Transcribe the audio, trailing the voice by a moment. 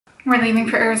We're leaving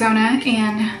for Arizona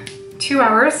in 2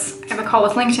 hours. I have a call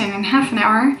with LinkedIn in half an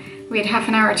hour. We had half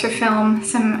an hour to film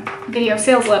some video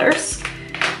sales letters.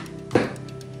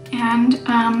 And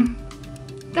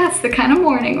that's the kind of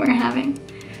morning we're having.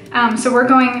 So we're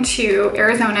going to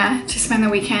Arizona to spend the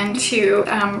weekend to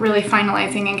really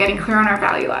finalizing and getting clear on our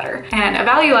value ladder. And a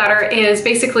value ladder is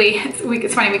basically,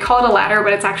 it's funny, we call it a ladder,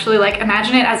 but it's actually like,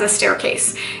 imagine it as a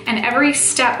staircase. And every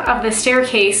step of the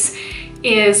staircase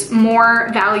is more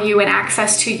value and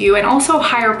access to you, and also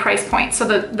higher price points. So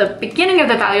the beginning of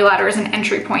the value ladder is an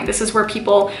entry point. This is where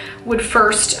people would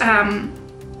first find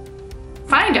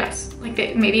us.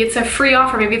 Like maybe it's a free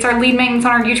offer, maybe it's our lead magnets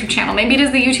on our YouTube channel, maybe it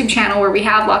is the YouTube channel where we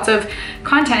have lots of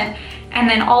content, and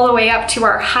then all the way up to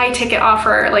our high ticket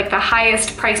offer, like the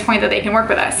highest price point that they can work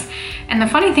with us. And the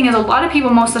funny thing is, a lot of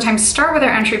people most of the time start with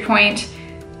their entry point.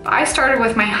 I started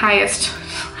with my highest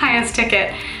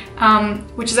ticket,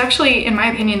 which is actually, in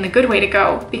my opinion, the good way to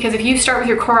go, because if you start with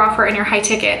your core offer and your high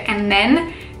ticket and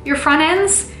then your front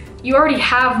ends, you already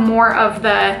have more of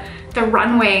the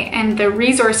runway and the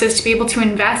resources to be able to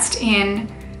invest in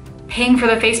paying for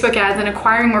the Facebook ads and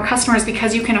acquiring more customers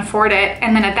because you can afford it.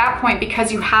 And then at that point,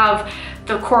 because you have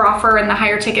the core offer and the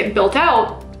higher ticket built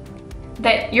out,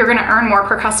 that you're gonna earn more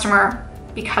per customer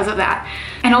because of that.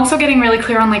 And also getting really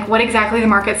clear on like what exactly the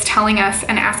market's telling us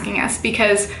and asking us,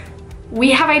 because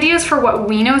we have ideas for what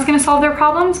we know is gonna solve their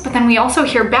problems, but then we also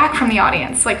hear back from the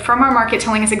audience, like from our market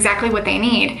telling us exactly what they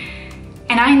need.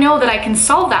 And I know that I can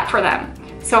solve that for them.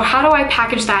 So how do I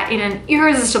package that in an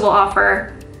irresistible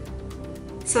offer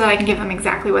so that I can give them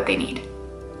exactly what they need?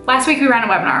 Last week we ran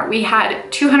a webinar. We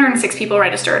had 206 people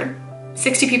registered.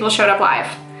 60 people showed up live.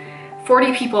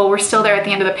 40 people were still there at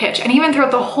the end of the pitch. And even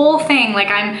throughout the whole thing, like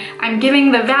I'm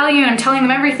giving the value and I'm telling them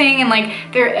everything, and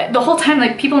like the whole time,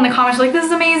 like people in the comments are like, this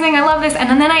is amazing, I love this.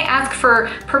 And then I ask for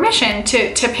permission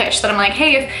to pitch, that I'm like,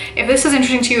 hey, if this is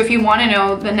interesting to you, if you want to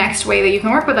know the next way that you can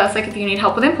work with us, like if you need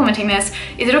help with implementing this,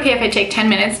 is it okay if I take 10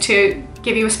 minutes to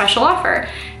give you a special offer?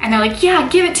 And they're like, yeah,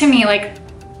 give it to me. Like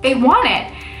they want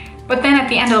it. But then at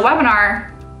the end of the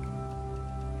webinar,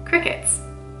 crickets.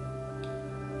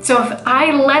 So if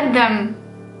I led them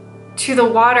to the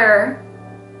water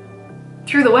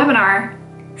through the webinar,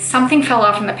 something fell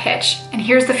off in the pitch. And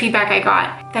here's the feedback I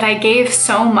got, that I gave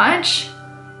so much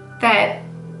that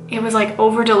it was like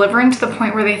over delivering to the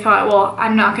point where they thought, well,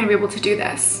 I'm not gonna be able to do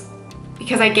this.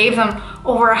 Because I gave them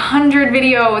over 100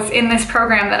 videos in this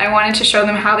program that I wanted to show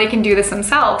them how they can do this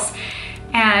themselves.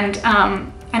 And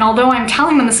although I'm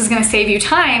telling them this is gonna save you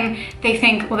time, they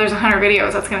think, well, there's 100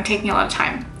 videos, that's gonna take me a lot of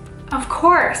time. Of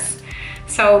course.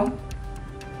 So,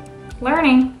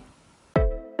 learning.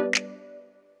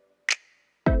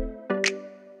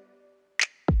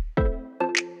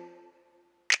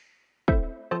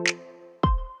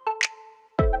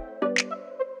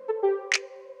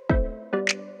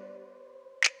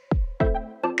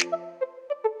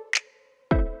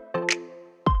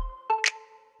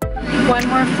 One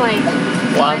more flight.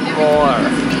 One more.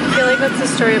 I feel like that's the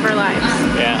story of our lives.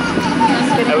 Yeah.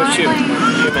 I wish you, could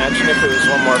you imagine if it was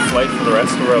one more flight for the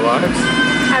rest of our lives?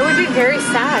 I would be very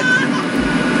sad.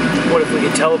 What if we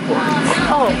could teleport?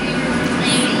 Oh.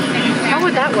 How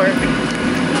would that work?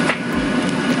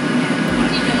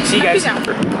 See you guys.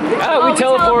 Oh, we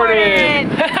teleported!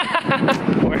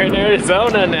 We're in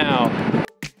Arizona now.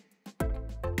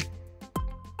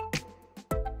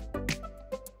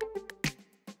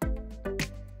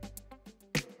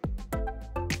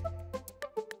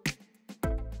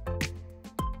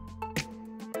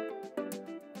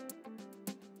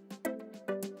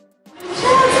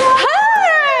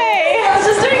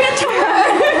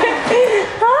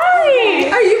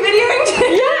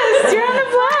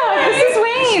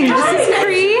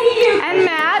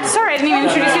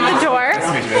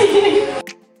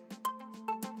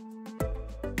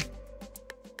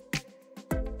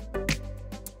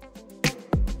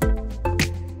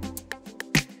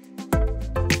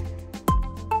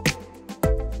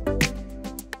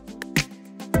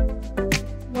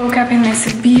 Woke up in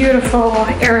this beautiful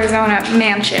Arizona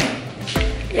mansion.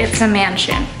 It's a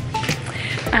mansion.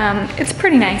 It's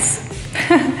pretty nice.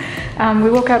 We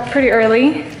woke up pretty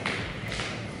early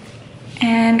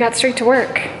and got straight to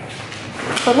work.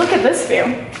 But look at this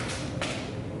view.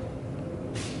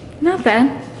 Not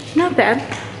bad, not bad,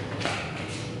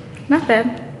 not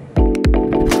bad.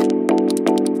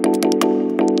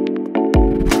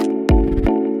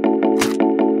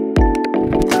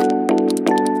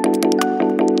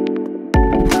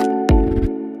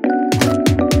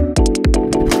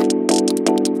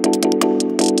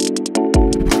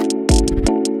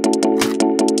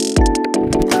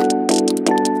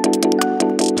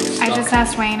 I just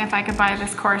asked Wayne if if I could buy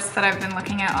this course that I've been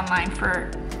looking at online for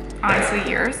honestly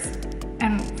years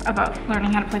and about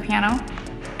learning how to play piano,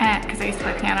 because I used to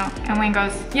play piano. And Wayne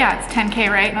goes, yeah, it's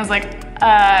 10K, right? And I was like,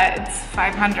 it's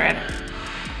 500.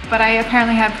 But I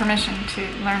apparently had permission to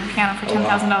learn piano for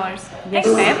 $10,000. Thanks,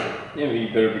 babe. Yeah, but you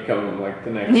better become like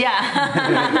the next.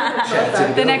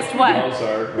 Yeah. The next what?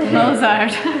 Mozart.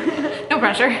 Mozart. No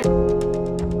pressure.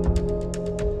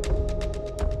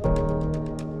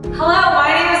 Hello, my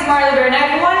name is Marley Bear, and I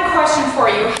have one question for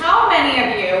you. How many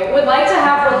of you would like to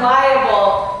have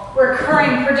reliable,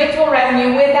 recurring, predictable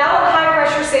revenue without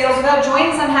high-pressure sales, without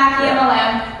joining some hacky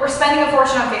MLM or spending a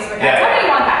fortune on Facebook ads? How many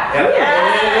want that?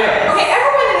 Yeah. Okay,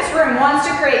 everyone in this room wants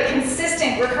to create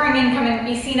consistent, recurring income and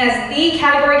be seen as the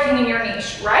category king in your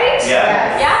niche, right?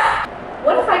 Yeah. Yeah?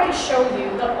 What if I could show you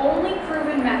the only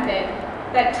proven method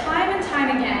that time and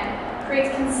time again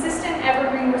creates consistent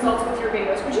evergreen results with your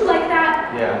videos? Would you like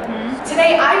that? Yeah.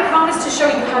 Today, I promise to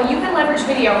show you how you can leverage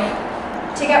video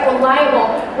to get reliable,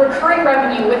 recurring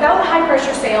revenue without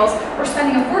high-pressure sales or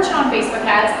spending a fortune on Facebook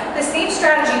ads, the same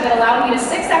strategy that allowed me to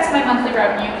 6x my monthly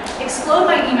revenue, explode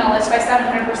my email list by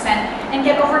 700%, and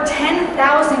get over 10,000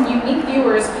 unique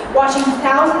viewers watching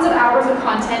thousands of hours of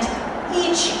content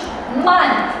each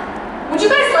month. Would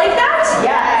you guys like that?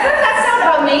 Yes. Doesn't that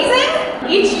sound amazing?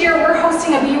 Each year we're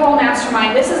hosting a B-Roll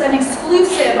Mastermind. This is an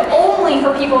exclusive only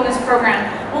for people in this program.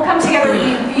 We'll come together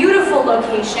in a beautiful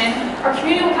location. Our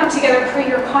community will come together, create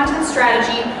your content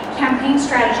strategy, campaign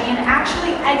strategy, and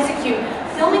actually execute,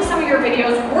 filming some of your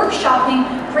videos, workshopping,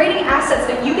 creating assets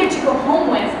that you get to go home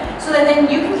with so that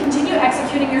then you can continue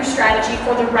executing your strategy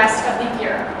for the rest of the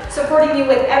year. Supporting you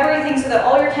with everything so that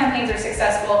all your campaigns are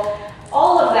successful.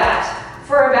 All of that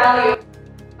for a value of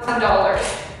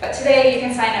 $1,000. But today you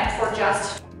can sign up for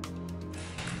just.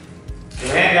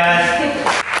 Hey guys.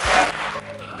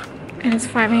 And it's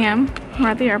 5 a.m. We're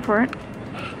at the airport.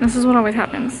 This is what always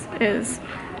happens, is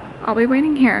I'll be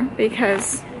waiting here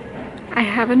because I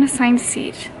have an assigned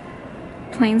seat.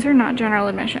 Planes are not general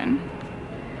admission.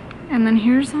 And then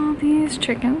here's all these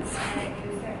chickens.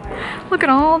 Look at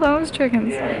all those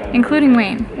chickens, including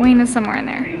Wayne. Wayne is somewhere in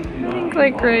there. I think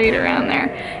like right around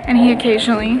there. And he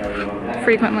occasionally,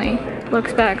 frequently,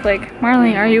 looks back like,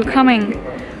 Marley, are you coming?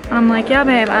 And I'm like, yeah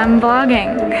babe, I'm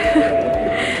vlogging.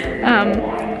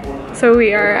 So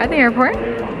we are at the airport,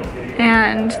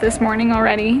 and this morning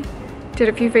already did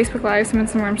a few Facebook Lives, some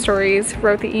Instagram stories,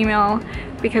 wrote the email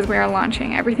because we are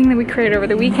launching everything that we created over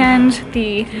the weekend,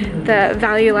 the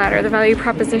value ladder, the value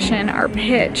proposition, our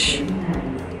pitch,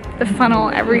 the funnel,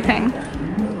 everything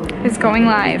is going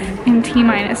live in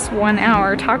T-minus 1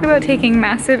 hour. Talk about taking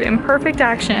massive imperfect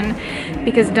action,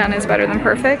 because done is better than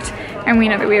perfect. And we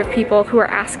know that we have people who are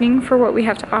asking for what we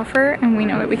have to offer, and we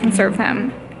know that we can serve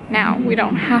them now. We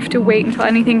don't have to wait until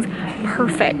anything's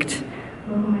perfect.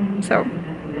 So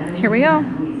here we go.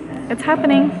 It's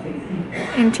happening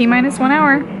in T-minus 1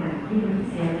 hour.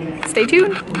 Stay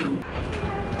tuned.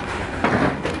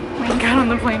 Wayne got on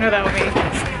the plane without me.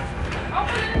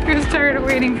 He was tired of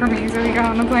waiting for me, so he got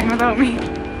on the plane without me.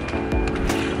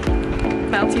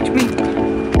 That'll teach me.